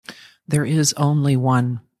there is only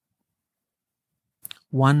one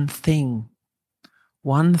thing,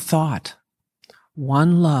 one thought,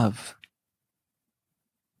 one love,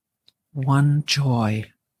 one joy.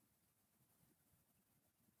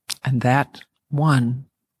 And that one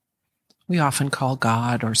we often call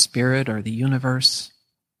God or Spirit or the universe.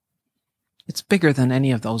 It's bigger than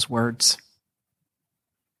any of those words.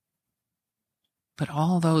 But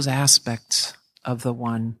all those aspects of the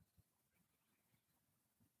one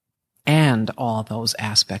and all those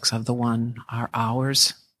aspects of the one are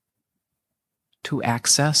ours to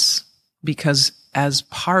access, because as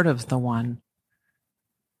part of the one,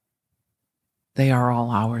 they are all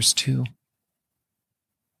ours too.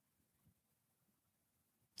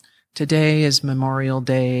 Today is Memorial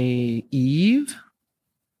Day Eve.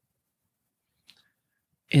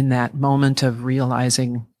 In that moment of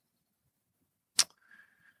realizing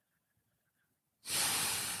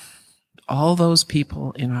all those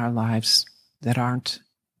people in our lives that aren't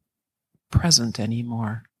present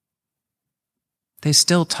anymore. They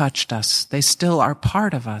still touched us. They still are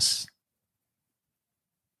part of us.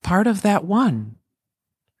 Part of that one.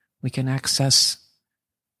 We can access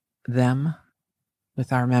them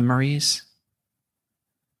with our memories,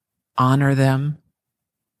 honor them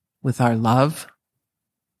with our love,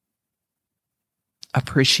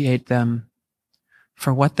 appreciate them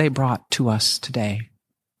for what they brought to us today.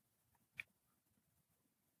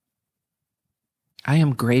 I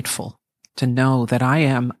am grateful to know that I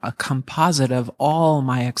am a composite of all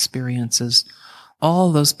my experiences,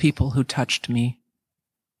 all those people who touched me.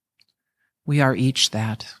 We are each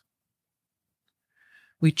that.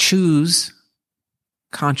 We choose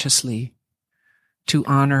consciously to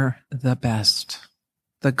honor the best,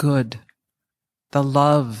 the good, the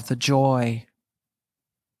love, the joy,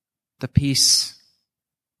 the peace.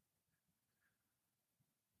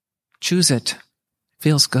 Choose it.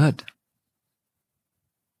 Feels good.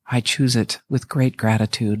 I choose it with great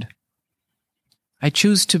gratitude. I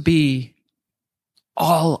choose to be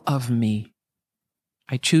all of me.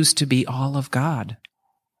 I choose to be all of God.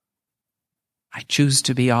 I choose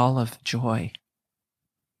to be all of joy.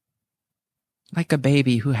 Like a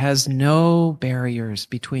baby who has no barriers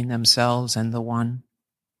between themselves and the one.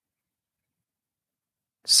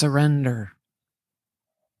 Surrender.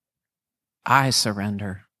 I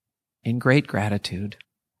surrender in great gratitude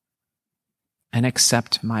and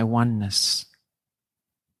accept my oneness.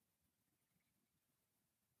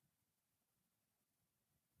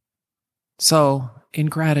 So, in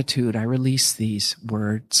gratitude, I release these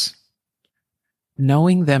words,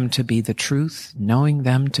 knowing them to be the truth, knowing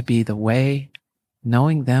them to be the way,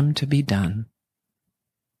 knowing them to be done.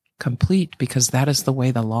 Complete, because that is the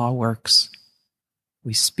way the law works.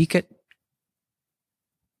 We speak it,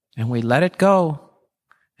 and we let it go,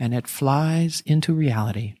 and it flies into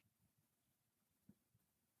reality.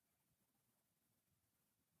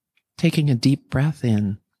 Taking a deep breath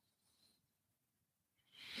in.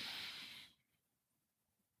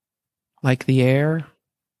 Like the air,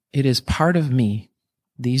 it is part of me,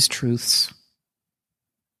 these truths.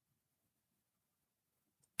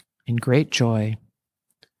 In great joy,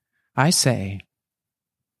 I say,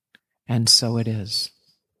 and so it is.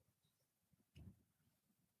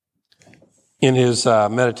 In his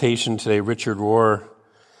meditation today, Richard Rohr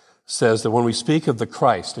says that when we speak of the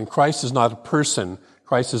Christ, and Christ is not a person,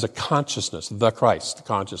 Christ is a consciousness, the Christ, the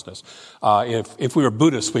consciousness. If we were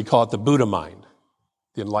Buddhists, we'd call it the Buddha mind,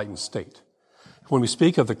 the enlightened state. When we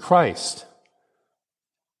speak of the Christ,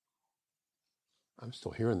 I'm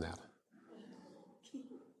still hearing that.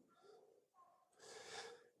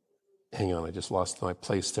 Hang on, I just lost my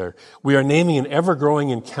place there. We are naming an ever-growing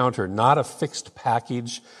encounter, not a fixed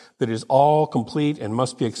package that is all complete and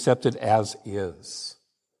must be accepted as is.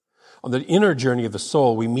 On the inner journey of the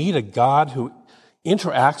soul, we meet a God who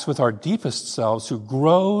interacts with our deepest selves, who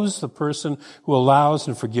grows the person, who allows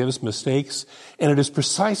and forgives mistakes. And it is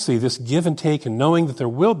precisely this give and take and knowing that there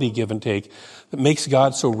will be give and take that makes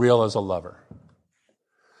God so real as a lover.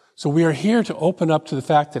 So we are here to open up to the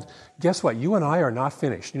fact that, guess what? You and I are not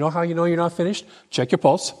finished. You know how you know you're not finished? Check your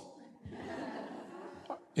pulse.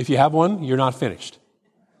 If you have one, you're not finished.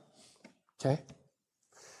 Okay?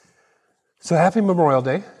 So happy Memorial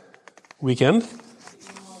Day weekend.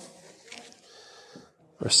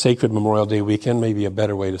 Or sacred Memorial Day weekend, maybe a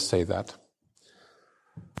better way to say that.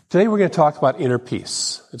 Today we're going to talk about inner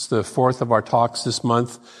peace. It's the fourth of our talks this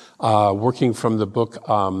month, working from the book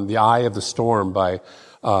The Eye of the Storm by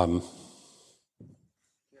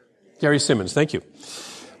Gary Simmons. Thank you.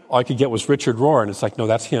 All I could get was Richard Rohr, and it's like, no,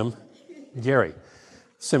 that's him, Gary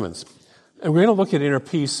Simmons. And we're going to look at inner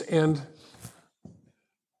peace, and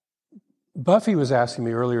Buffy was asking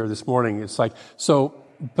me earlier this morning, it's like,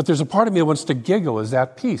 but there's a part of me that wants to giggle. Is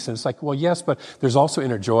that peace? And it's like, well, yes, but there's also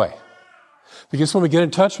inner joy. Because when we get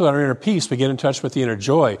in touch with our inner peace, we get in touch with the inner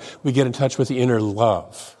joy, we get in touch with the inner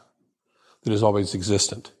love that is always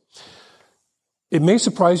existent. It may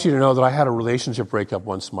surprise you to know that I had a relationship breakup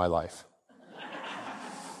once in my life.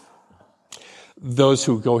 Those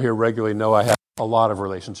who go here regularly know I had a lot of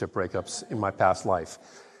relationship breakups in my past life.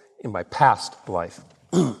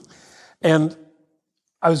 And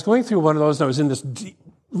I was going through one of those, and I was in this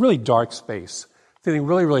really dark space, feeling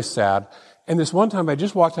really, really sad. And this one time, I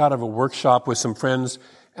just walked out of a workshop with some friends,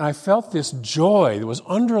 and I felt this joy that was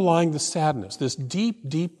underlying the sadness, this deep,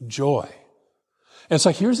 deep joy. And it's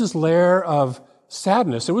like, here's this layer of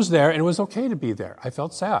sadness. It was there, and it was okay to be there. I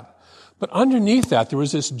felt sad. But underneath that, there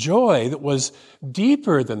was this joy that was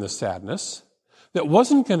deeper than the sadness, that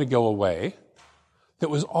wasn't going to go away, that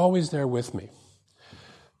was always there with me.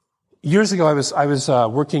 Years ago, I was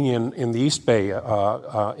working in the East Bay,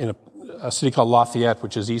 in a city called Lafayette,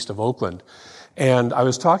 which is east of Oakland. And I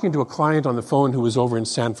was talking to a client on the phone who was over in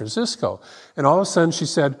San Francisco. And all of a sudden she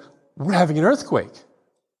said, "We're having an earthquake."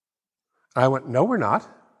 And I went, "No, we're not."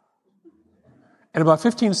 And about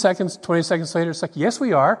 15 seconds, 20 seconds later, it's like, "Yes,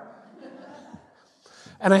 we are."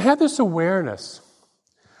 And I had this awareness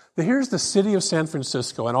that here's the city of San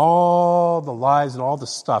Francisco and all the lies and all the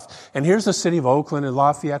stuff. And here's the city of Oakland and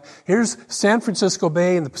Lafayette. Here's San Francisco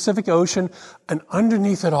Bay and the Pacific Ocean. And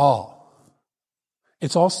underneath it all,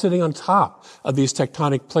 it's all sitting on top of these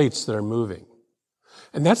tectonic plates that are moving.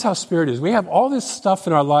 And that's how spirit is. We have all this stuff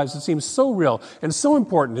in our lives that seems so real and so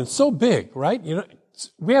important and so big, right? You know,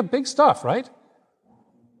 we have big stuff, right?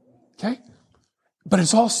 Okay? But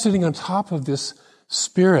it's all sitting on top of this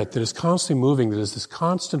spirit that is constantly moving, that is this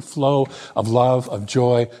constant flow of love, of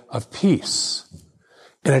joy, of peace.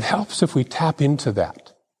 And it helps if we tap into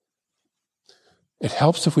that. It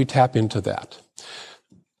helps if we tap into that.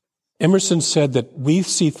 Emerson said that we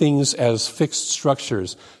see things as fixed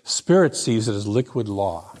structures. Spirit sees it as liquid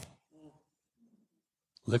law.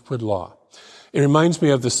 Liquid law. It reminds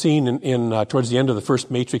me of the scene in towards the end of the first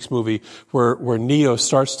Matrix movie where Neo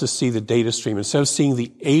starts to see the data stream. Instead of seeing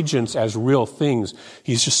the agents as real things,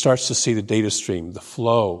 he just starts to see the data stream, the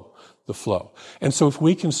flow. And so if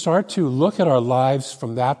we can start to look at our lives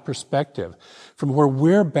from that perspective, from where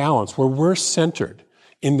we're balanced, where we're centered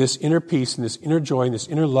in this inner peace, in this inner joy, in this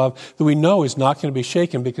inner love that we know is not going to be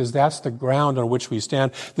shaken because that's the ground on which we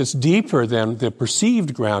stand, that's deeper than the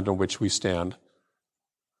perceived ground on which we stand,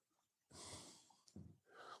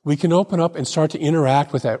 we can open up and start to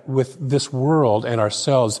interact with this world and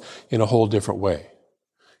ourselves in a whole different way,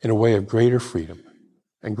 in a way of greater freedom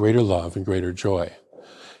and greater love and greater joy.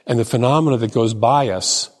 And the phenomena that goes by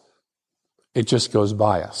us, it just goes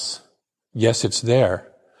by us. Yes, it's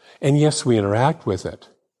there. And yes, we interact with it.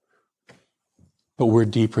 But we're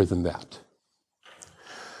deeper than that.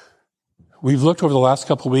 We've looked over the last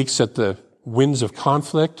couple of weeks at the winds of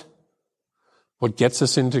conflict. What gets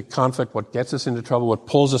us into conflict, what gets us into trouble, what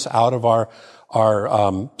pulls us out of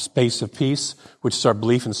our space of peace, which is our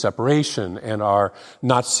belief in separation and our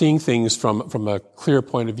not seeing things from a clear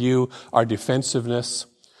point of view, our defensiveness,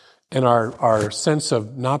 and our sense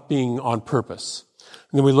of not being on purpose.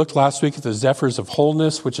 And then we looked last week at the zephyrs of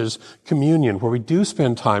wholeness, which is communion, where we do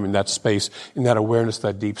spend time in that space, in that awareness,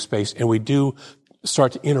 that deep space, and we do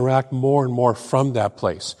start to interact more and more from that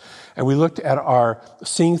place. And we looked at our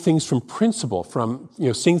seeing things from principle, from,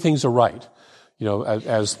 seeing things aright.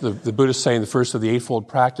 As the Buddhists say in the first of the Eightfold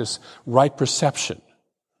Practice, right perception.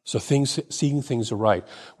 So seeing things aright.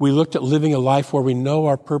 We looked at living a life where we know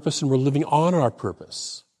our purpose and we're living on our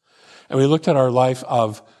purpose. And we looked at our life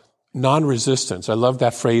of non-resistance. I love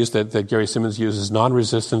that phrase that Gary Simmons uses,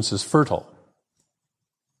 non-resistance is fertile.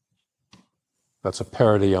 That's a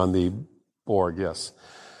parody on the Borg, yes.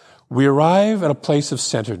 We arrive at a place of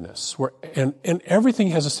centeredness, and everything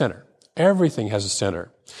has a center. Everything has a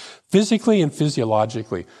center. Physically and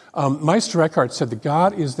physiologically. Meister Eckhart said that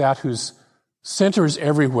God is that whose center is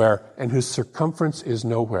everywhere and whose circumference is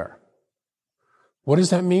nowhere. What does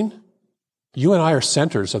that mean? You and I are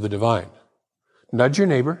centers of the divine. Nudge your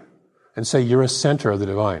neighbor and say, you're a center of the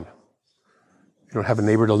divine. You don't have a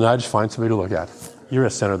neighbor to nudge, find somebody to look at. You're a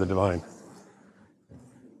center of the divine.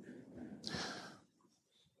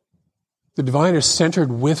 The divine is centered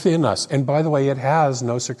within us. And by the way, it has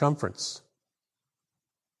no circumference.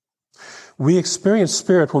 We experience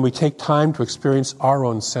spirit when we take time to experience our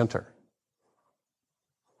own center.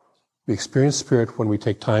 We experience spirit when we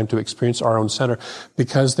take time to experience our own center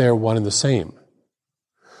because they are one and the same.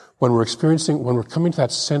 When we're coming to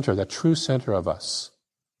that center, that true center of us,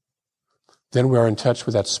 then we are in touch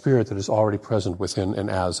with that spirit that is already present within and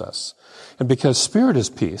as us. And because spirit is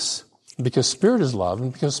peace, because spirit is love,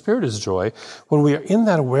 and because spirit is joy, when we are in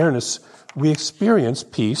that awareness, we experience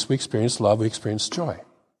peace, we experience love, we experience joy.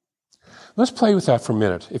 Let's play with that for a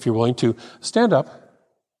minute. If you're willing to stand up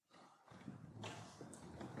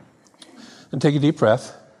and take a deep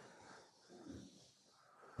breath.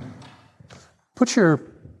 Put your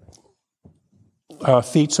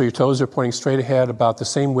feet so your toes are pointing straight ahead, about the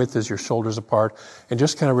same width as your shoulders apart, and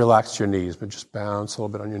just kind of relax your knees, but just bounce a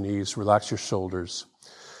little bit on your knees, relax your shoulders.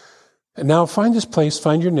 And now find this place,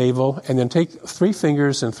 find your navel, and then take 3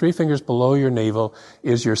 fingers, and 3 fingers below your navel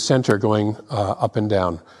is your center going up and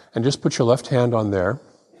down. And just put your left hand on there.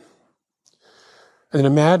 And then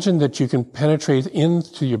imagine that you can penetrate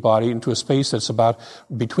into your body, into a space that's about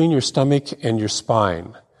between your stomach and your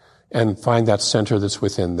spine, and find that center that's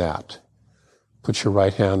within that. Put your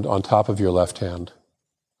right hand on top of your left hand.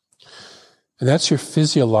 And that's your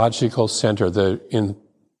physiological center.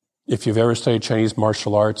 If you've ever studied Chinese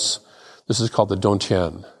martial arts, this is called the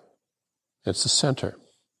Dongtian. It's the center.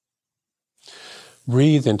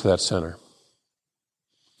 Breathe into that center.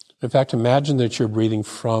 In fact, imagine that you're breathing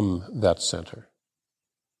from that center.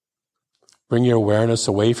 Bring your awareness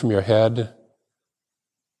away from your head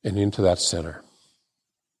and into that center.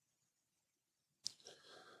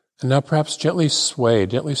 And now perhaps gently sway,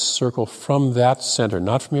 gently circle from that center,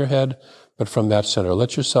 not from your head, but from that center.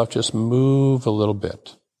 Let yourself just move a little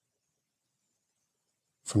bit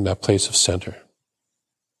from that place of center.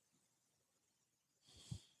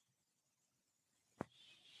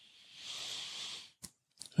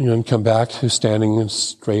 And then come back to standing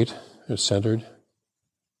straight or centered.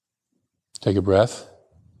 Take a breath.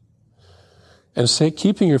 And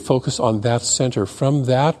keeping your focus on that center, from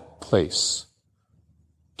that place,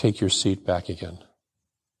 take your seat back again.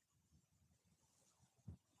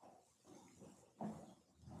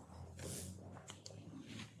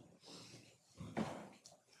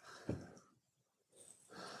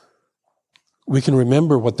 We can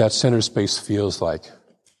remember what that center space feels like.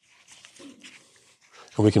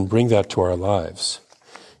 And we can bring that to our lives.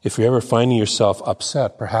 If you're ever finding yourself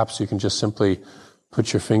upset, perhaps you can just simply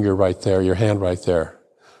put your finger right there, your hand right there,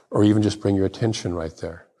 or even just bring your attention right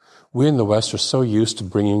there. We in the West are so used to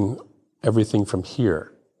bringing everything from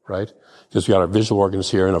here, right? Because we got our visual organs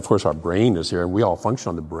here, and of course our brain is here, and we all function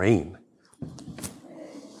on the brain.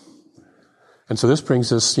 And so this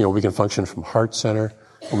brings us, we can function from heart center,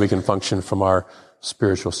 and we can function from our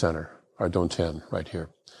spiritual center, our Dongtian, right here.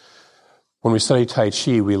 When we study Tai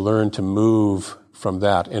Chi, we learn to move from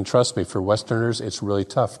that. And trust me, for Westerners, it's really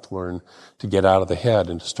tough to learn to get out of the head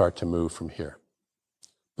and to start to move from here.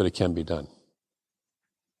 But it can be done.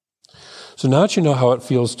 So now that you know how it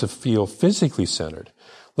feels to feel physically centered,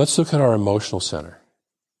 let's look at our emotional center.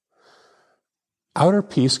 Outer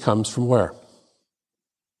peace comes from where?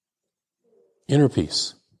 Inner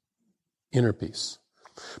peace. Inner peace.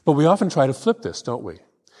 But we often try to flip this, don't we?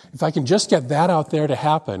 If I can just get that out there to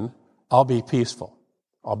happen, I'll be peaceful.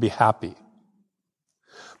 I'll be happy.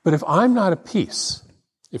 But if I'm not at peace,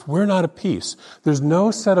 if we're not at peace, there's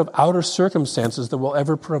no set of outer circumstances that will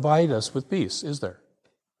ever provide us with peace, is there?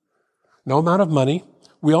 No amount of money.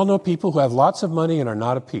 We all know people who have lots of money and are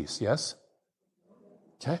not at peace, yes?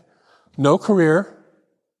 Okay. No career.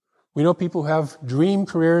 We know people who have dream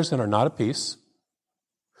careers and are not at peace.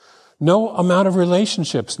 No amount of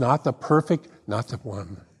relationships, not the perfect, not the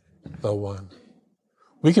one, the one.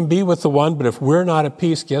 We can be with the one, but if we're not at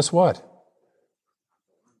peace, guess what?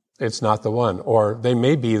 It's not the one. Or they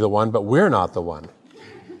may be the one, but we're not the one.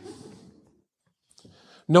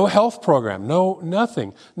 No health program,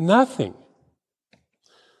 nothing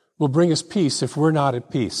will bring us peace if we're not at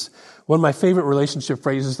peace. One of my favorite relationship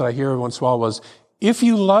phrases that I hear once in a while was, if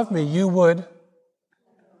you love me, you would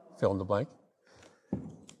fill in the blank.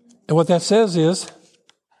 And what that says is,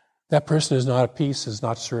 that person is not at peace, is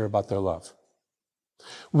not sure about their love.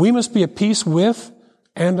 We must be at peace with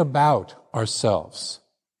and about ourselves.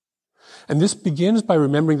 And this begins by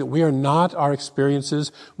remembering that we are not our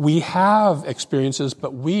experiences. We have experiences,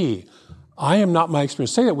 but I am not my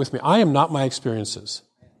experience. Say that with me. I am not my experiences.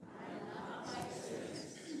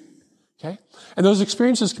 Okay? And those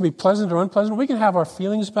experiences can be pleasant or unpleasant. We can have our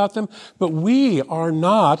feelings about them, but we are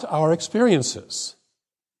not our experiences.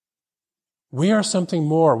 We are something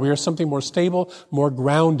more. We are something more stable, more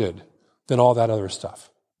grounded than all that other stuff.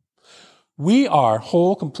 We are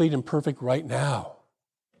whole, complete, and perfect right now.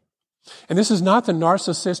 And this is not the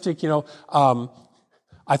narcissistic,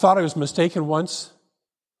 I thought I was mistaken once,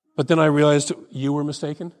 but then I realized you were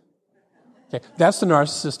mistaken. Okay, that's the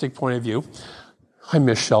narcissistic point of view. I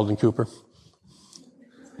miss Sheldon Cooper.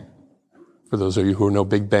 for those of you who know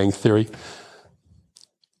Big Bang Theory.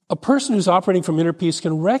 A person who's operating from inner peace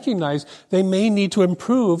can recognize they may need to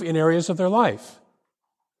improve in areas of their life.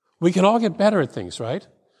 We can all get better at things, right?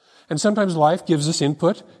 And sometimes life gives us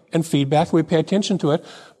input and feedback. We pay attention to it,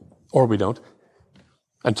 or we don't,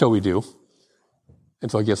 until we do.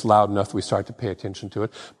 Until it gets loud enough that we start to pay attention to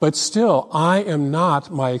it. But still, I am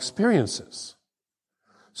not my experiences.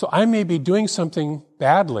 So I may be doing something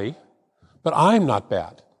badly, but I'm not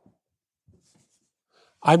bad.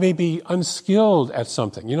 I may be unskilled at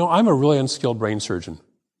something. You know, I'm a really unskilled brain surgeon.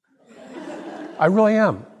 I really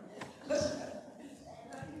am.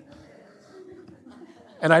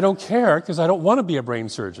 And I don't care because I don't want to be a brain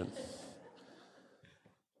surgeon.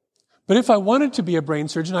 But if I wanted to be a brain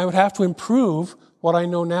surgeon, I would have to improve what I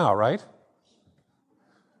know now, right?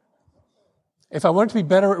 If I wanted to be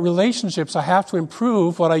better at relationships, I have to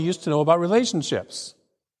improve what I used to know about relationships.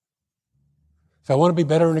 If I want to be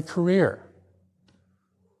better in a career.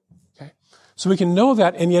 Okay? So we can know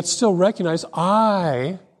that and yet still recognize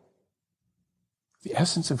the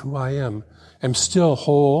essence of who I am still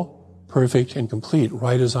whole, perfect, and complete,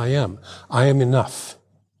 right as I am. I am enough.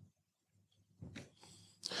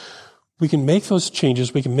 We can make those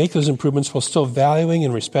changes, we can make those improvements while still valuing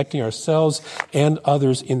and respecting ourselves and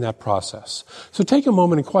others in that process. So take a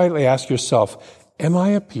moment and quietly ask yourself, am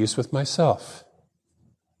I at peace with myself?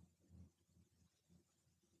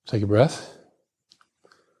 Take a breath.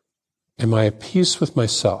 Am I at peace with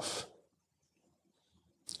myself?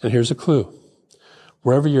 And here's a clue.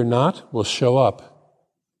 Wherever you're not will show up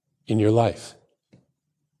in your life.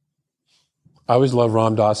 I always love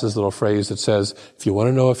Ram Dass's little phrase that says, if you want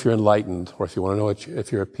to know if you're enlightened or if you want to know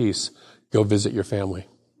if you're at peace, go visit your family.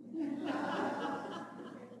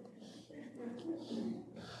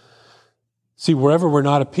 See, wherever we're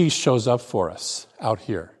not at peace shows up for us out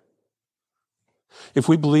here. If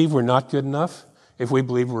we believe we're not good enough, if we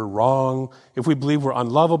believe we're wrong, if we believe we're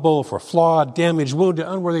unlovable, if we're flawed, damaged, wounded,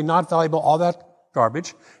 unworthy, not valuable, all that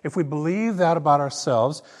garbage, if we believe that about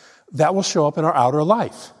ourselves, that will show up in our outer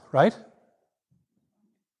life, right?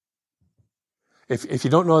 If you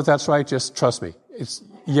don't know that that's right, just trust me. It's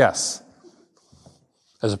yes.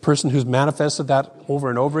 As a person who's manifested that over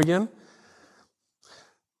and over again.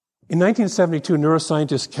 In 1972,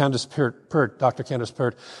 neuroscientist Dr. Candace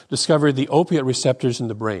Pert, discovered the opiate receptors in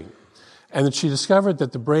the brain. And that she discovered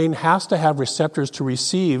that the brain has to have receptors to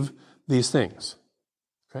receive these things.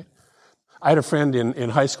 Okay? I had a friend in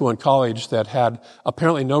high school and college that had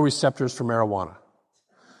apparently no receptors for marijuana.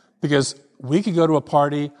 Because we could go to a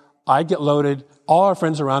party, I'd get loaded, all our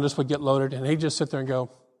friends around us would get loaded, and he'd just sit there and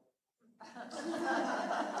go,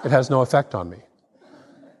 it has no effect on me.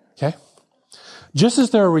 Okay? Just as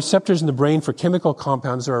there are receptors in the brain for chemical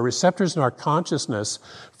compounds, there are receptors in our consciousness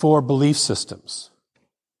for belief systems,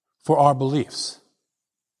 for our beliefs.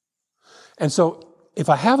 And so, if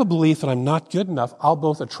I have a belief that I'm not good enough, I'll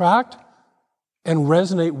both attract and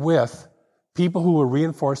resonate with people who will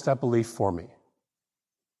reinforce that belief for me.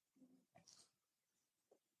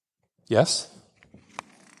 Yes?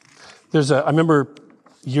 I remember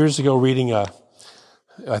years ago reading I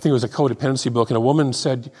think it was a codependency book, and a woman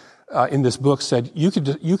said, in this book said, you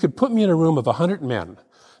could put me in a room of 100 men,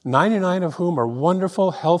 99 of whom are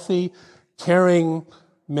wonderful, healthy, caring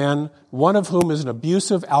men, one of whom is an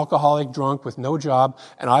abusive alcoholic drunk with no job,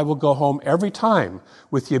 and I will go home every time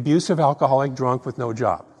with the abusive alcoholic drunk with no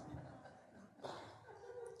job.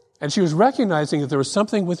 And she was recognizing that there was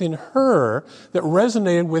something within her that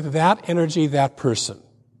resonated with that energy, that person.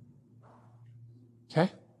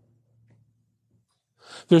 Okay?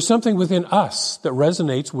 There's something within us that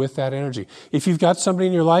resonates with that energy. If you've got somebody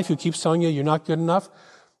in your life who keeps telling you you're not good enough,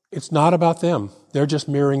 it's not about them. They're just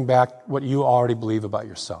mirroring back what you already believe about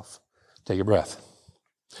yourself. Take a breath.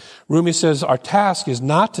 Rumi says, our task is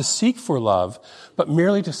not to seek for love, but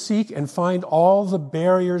merely to seek and find all the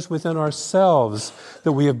barriers within ourselves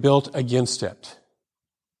that we have built against it.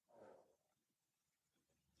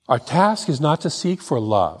 Our task is not to seek for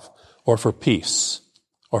love or for peace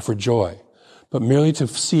or for joy, but merely to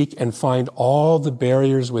seek and find all the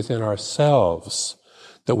barriers within ourselves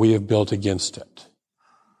that we have built against it.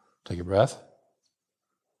 Take a breath.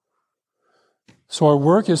 So our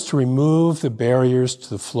work is to remove the barriers to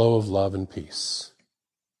the flow of love and peace.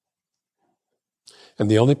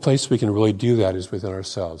 And the only place we can really do that is within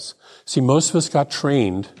ourselves. See, most of us got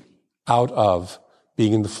trained out of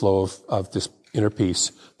being in the flow of this inner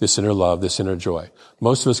peace, this inner love, this inner joy.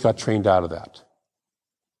 Most of us got trained out of that.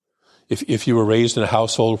 If you were raised in a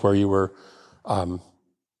household where you were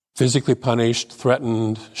physically punished,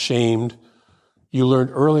 threatened, shamed, You learned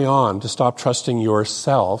early on to stop trusting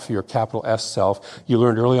yourself, your capital S self. You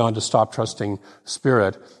learned early on to stop trusting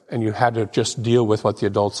Spirit, and you had to just deal with what the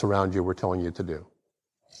adults around you were telling you to do.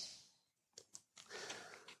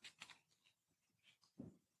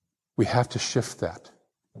 We have to shift that,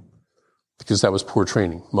 because that was poor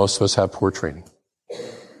training. Most of us have poor training.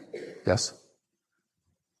 Yes?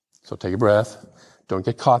 So take a breath. Don't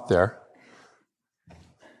get caught there.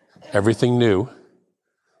 Everything new.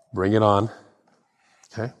 Bring it on.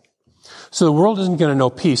 Okay? So the world isn't going to know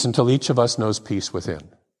peace until each of us knows peace within.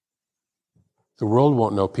 The world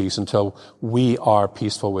won't know peace until we are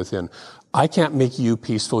peaceful within. I can't make you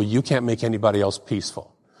peaceful. You can't make anybody else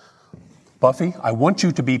peaceful. Buffy, I want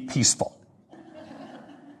you to be peaceful.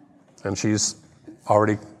 And she's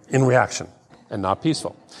already in reaction and not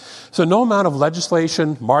peaceful. So no amount of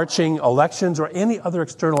legislation, marching, elections, or any other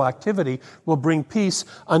external activity will bring peace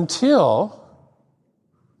until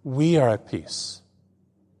we are at peace.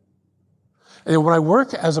 And when I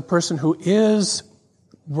work as a person who is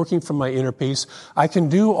working from my inner peace, I can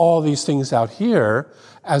do all these things out here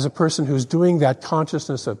as a person who's doing that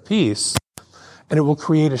consciousness of peace, and it will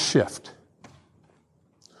create a shift.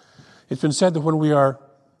 It's been said that when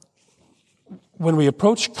we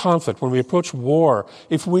approach conflict, when we approach war,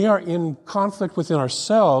 if we are in conflict within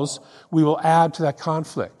ourselves, we will add to that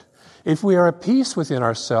conflict. If we are at peace within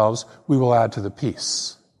ourselves, we will add to the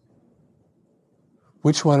peace.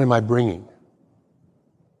 Which one am I bringing?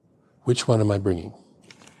 Which one am I bringing?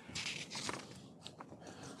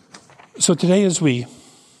 So today, as we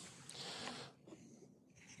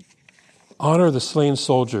honor the slain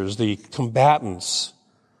soldiers, the combatants,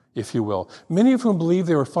 if you will, many of whom believe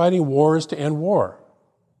they were fighting wars to end war.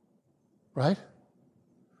 Right?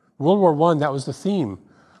 World War I, that was the theme.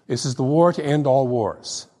 This is the war to end all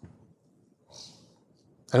wars.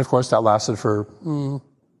 And of course, that lasted for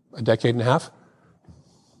a decade and a half.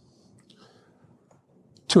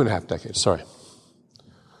 2.5 decades, sorry.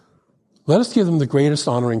 Let us give them the greatest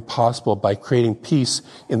honoring possible by creating peace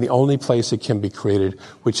in the only place it can be created,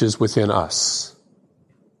 which is within us.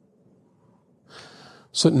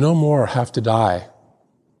 So that no more have to die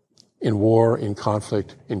in war, in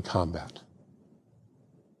conflict, in combat.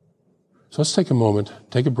 So let's take a moment,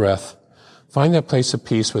 take a breath, find that place of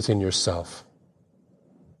peace within yourself.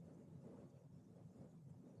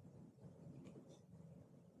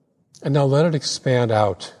 And now let it expand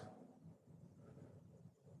out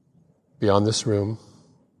beyond this room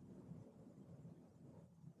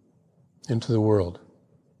into the world.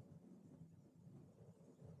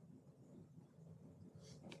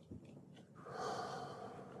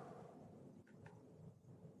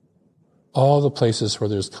 All the places where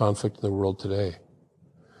there's conflict in the world today.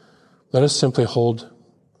 Let us simply hold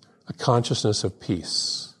a consciousness of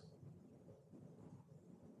peace.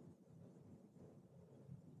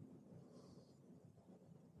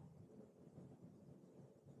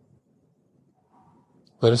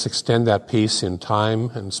 Let us extend that peace in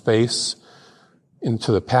time and space,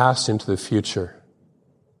 into the past, into the future.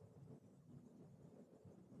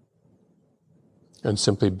 And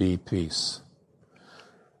simply be peace.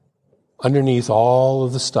 Underneath all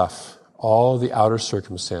of the stuff, all of the outer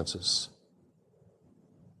circumstances,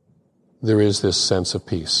 there is this sense of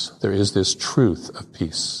peace. There is this truth of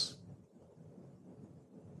peace.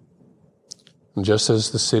 And just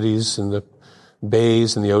as the cities and the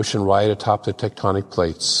bays and the ocean ride atop the tectonic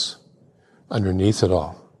plates, underneath it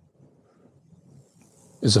all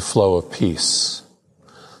is a flow of peace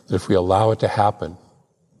that if we allow it to happen,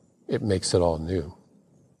 it makes it all new.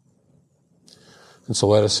 And so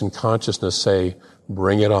let us in consciousness say,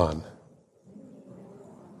 bring it on.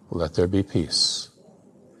 Let there be peace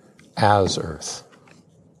as earth.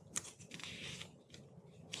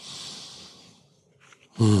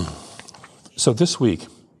 So this week,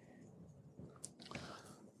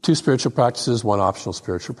 2 spiritual practices, 1 optional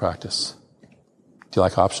spiritual practice. Do you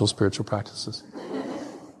like optional spiritual practices?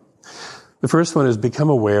 The first one is become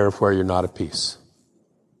aware of where you're not at peace.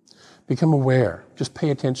 Become aware. Just pay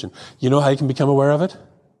attention. You know how you can become aware of it?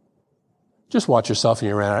 Just watch yourself in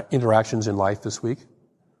your interactions in life this week.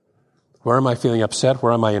 Where am I feeling upset?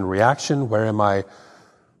 Where am I in reaction? Where am I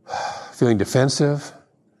feeling defensive?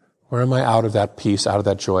 Where am I out of that peace, out of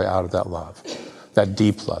that joy, out of that love, that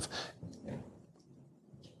deep love?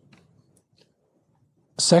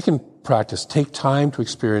 Second practice, take time to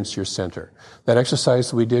experience your center. That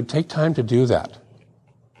exercise that we did, take time to do that.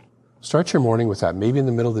 Start your morning with that. Maybe in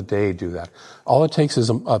the middle of the day, do that. All it takes is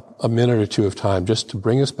a minute or two of time just to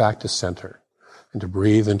bring us back to center and to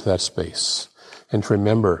breathe into that space and to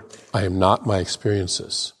remember, I am not my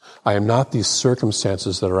experiences. I am not these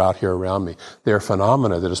circumstances that are out here around me. They are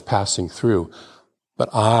phenomena that is passing through.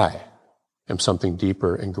 But I am something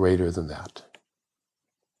deeper and greater than that.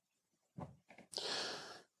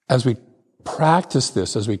 As we practice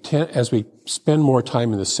this, as we spend more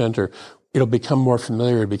time in the center, it'll become more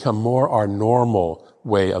familiar, it'll become more our normal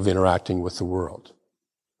way of interacting with the world.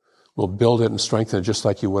 We'll build it and strengthen it just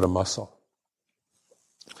like you would a muscle.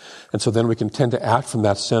 And so then we can tend to act from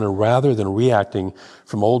that center rather than reacting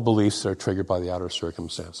from old beliefs that are triggered by the outer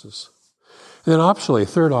circumstances. And then optionally, a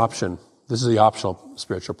third option, this is the optional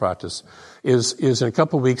spiritual practice, is in a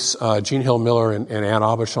couple of weeks, Jean Hill Miller and Ann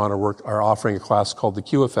Aubuchon are offering a class called the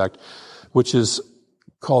Q Effect, which is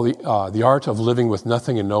called the art of living with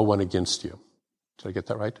nothing and no one against you. Did I get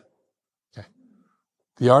that right? Okay.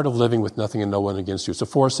 The art of living with nothing and no one against you. It's a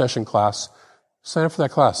 4-session class. Sign up for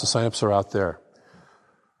that class. The sign-ups are out there.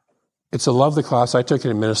 It's a lovely class. I took it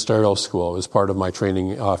in ministerial school as part of my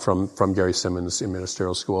training from Gary Simmons in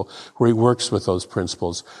ministerial school, where he works with those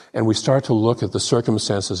principles. And we start to look at the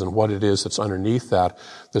circumstances and what it is that's underneath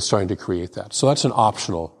that's trying to create that. So that's an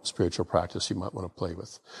optional spiritual practice you might want to play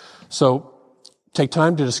with. So take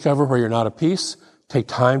time to discover where you're not at peace. Take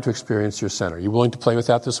time to experience your center. You willing to play with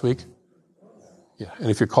that this week? Yeah. And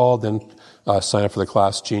if you're called, then sign up for the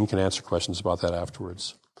class. Jean can answer questions about that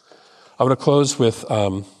afterwards. I'm going to close with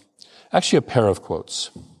actually a pair of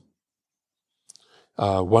quotes.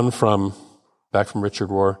 One back from Richard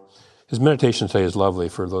Rohr. His meditation today is lovely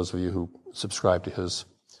for those of you who subscribe to his.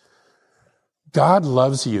 God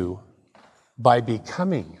loves you by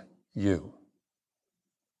becoming you.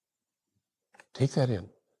 Take that in.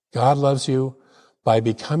 God loves you by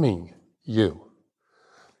becoming you.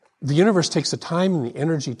 The universe takes the time and the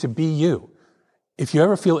energy to be you. If you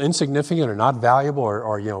ever feel insignificant or not valuable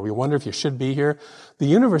or you wonder if you should be here, the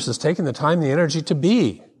universe has taken the time and the energy to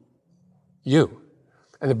be you.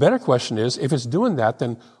 And the better question is, if it's doing that,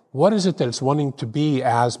 then what is it that it's wanting to be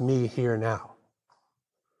as me here now?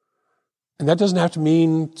 And that doesn't have to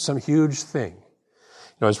mean some huge thing.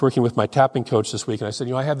 I was working with my tapping coach this week, and I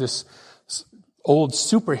said, I have this old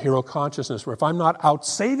superhero consciousness where if I'm not out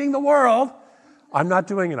saving the world, I'm not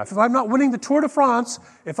doing enough. If I'm not winning the Tour de France,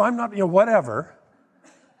 if I'm not, whatever,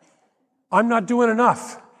 I'm not doing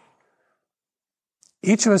enough.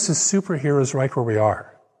 Each of us is superheroes right where we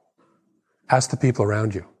are. Ask the people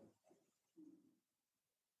around you.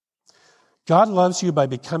 God loves you by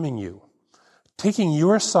becoming you, taking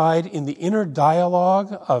your side in the inner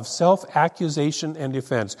dialogue of self-accusation and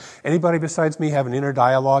defense. Anybody besides me have an inner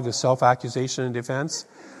dialogue of self-accusation and defense?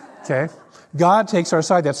 Okay. God takes our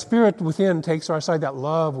side. That spirit within takes our side. That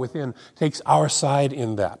love within takes our side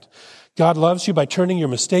in that. God loves you by turning your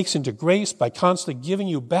mistakes into grace, by constantly giving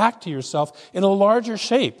you back to yourself in a larger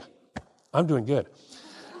shape. I'm doing good.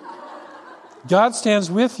 God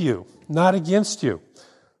stands with you, not against you,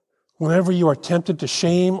 whenever you are tempted to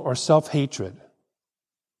shame or self-hatred.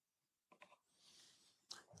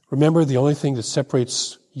 Remember, the only thing that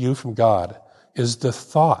separates you from God is the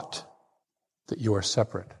thought that you are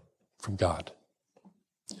separate from God.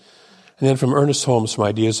 And then from Ernest Holmes, from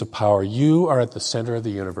Ideas of Power, you are at the center of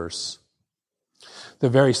the universe, the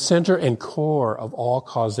very center and core of all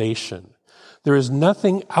causation. There is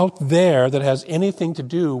nothing out there that has anything to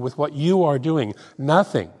do with what you are doing.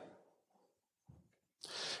 Nothing.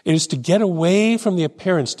 It is to get away from the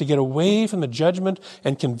appearance, to get away from the judgment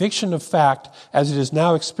and conviction of fact as it is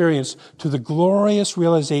now experienced, to the glorious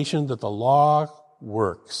realization that the law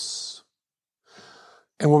works.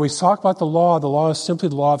 And when we talk about the law is simply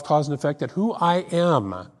the law of cause and effect, that who I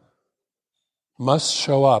am must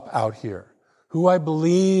show up out here. Who I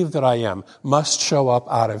believe that I am must show up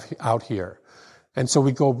out here. And so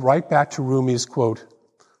we go right back to Rumi's quote,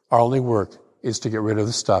 our only work is to get rid of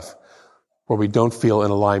the stuff where we don't feel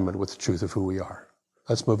in alignment with the truth of who we are.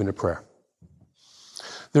 Let's move into prayer.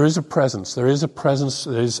 There is a presence that is,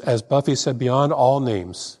 as Buffie said, beyond all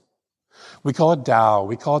names. We call it Tao,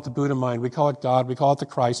 we call it the Buddha mind, we call it God, we call it the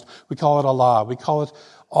Christ, we call it Allah, we call it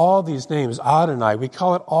all these names, Adonai, we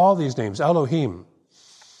call it all these names, Elohim,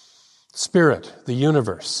 Spirit, the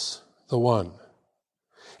universe, the One.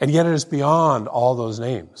 And yet it is beyond all those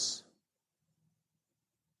names.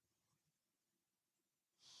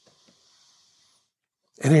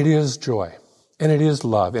 And it is joy, and it is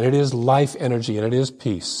love, and it is life energy, and it is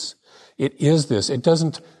peace. It is this.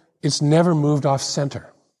 It's never moved off center.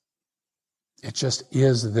 It just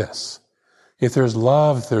is this. If there's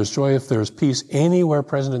love, if there's joy, if there's peace anywhere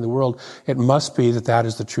present in the world, it must be that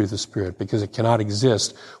is the truth of Spirit, because it cannot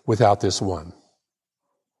exist without this one.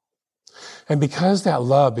 And because that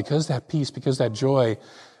love, because that peace, because that joy,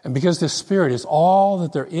 and because this Spirit is all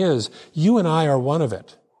that there is, you and I are one of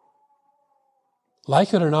it.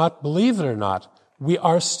 Like it or not, believe it or not, we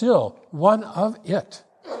are still one of it,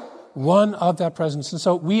 one of that presence. And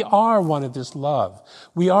so we are one of this love.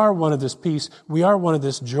 We are one of this peace. We are one of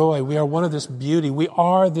this joy. We are one of this beauty. We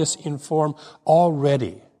are this in form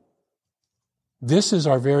already. This is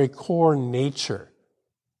our very core nature.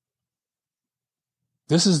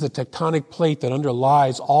 This is the tectonic plate that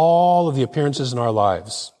underlies all of the appearances in our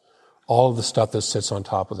lives, all of the stuff that sits on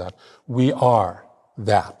top of that. We are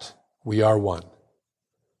that. We are one.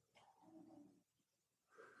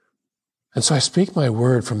 And so I speak my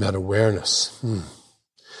word from that awareness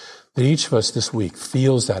that each of us this week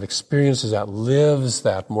feels that, experiences that, lives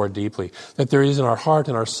that more deeply, that there is in our heart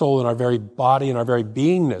and our soul and our very body and our very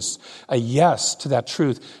beingness a yes to that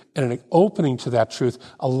truth and an opening to that truth,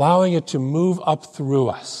 allowing it to move up through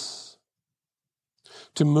us,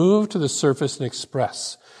 to move to the surface and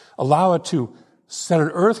express. Allow it to send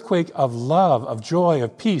an earthquake of love, of joy,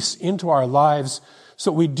 of peace into our lives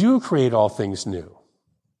so we do create all things new.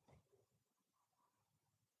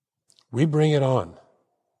 We bring it on.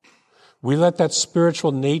 We let that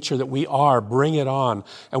spiritual nature that we are bring it on.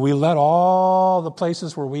 And we let all the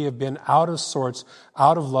places where we have been out of sorts,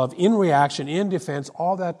 out of love, in reaction, in defense,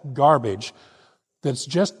 all that garbage that's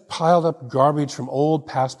just piled up garbage from old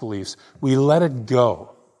past beliefs, we let it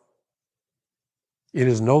go. It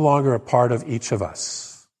is no longer a part of each of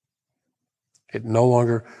us. It no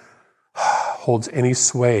longer holds any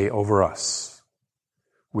sway over us.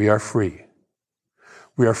 We are free.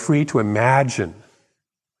 We are free to imagine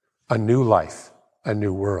a new life, a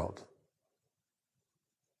new world.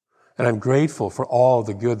 And I'm grateful for all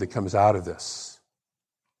the good that comes out of this.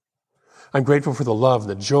 I'm grateful for the love,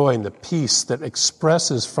 the joy, and the peace that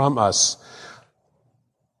expresses from us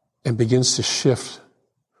and begins to shift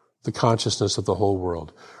the consciousness of the whole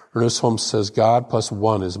world. Ernest Holmes says, God plus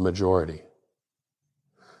one is a majority.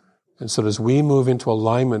 And so as we move into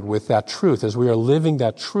alignment with that truth, as we are living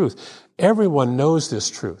that truth, everyone knows this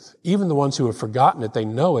truth. Even the ones who have forgotten it, they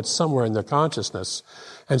know it's somewhere in their consciousness.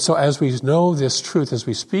 And so as we know this truth, as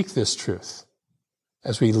we speak this truth,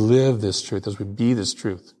 as we live this truth, as we be this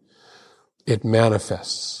truth, it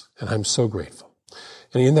manifests. And I'm so grateful.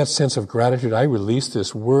 And in that sense of gratitude, I release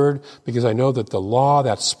this word because I know that the law,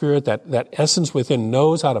 that spirit, that essence within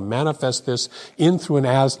knows how to manifest this in, through, and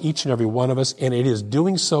as each and every one of us, and it is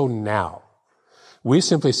doing so now. We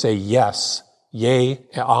simply say yes, yea,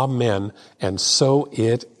 amen, and so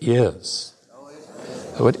it is.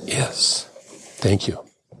 So it is. Thank you.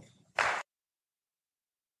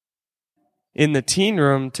 In the teen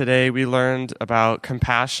room today, we learned about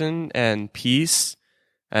compassion and peace,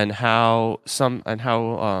 and how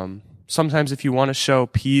sometimes if you want to show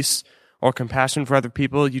peace or compassion for other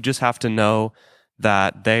people, you just have to know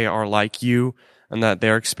that they are like you and that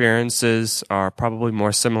their experiences are probably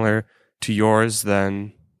more similar to yours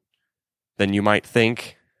than you might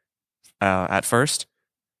think at first.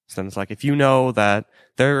 So then it's like, if you know that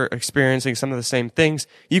they're experiencing some of the same things,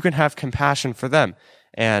 you can have compassion for them.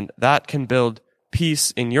 And that can build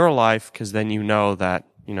peace in your life because then you know that,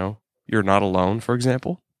 you're not alone, for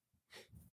example.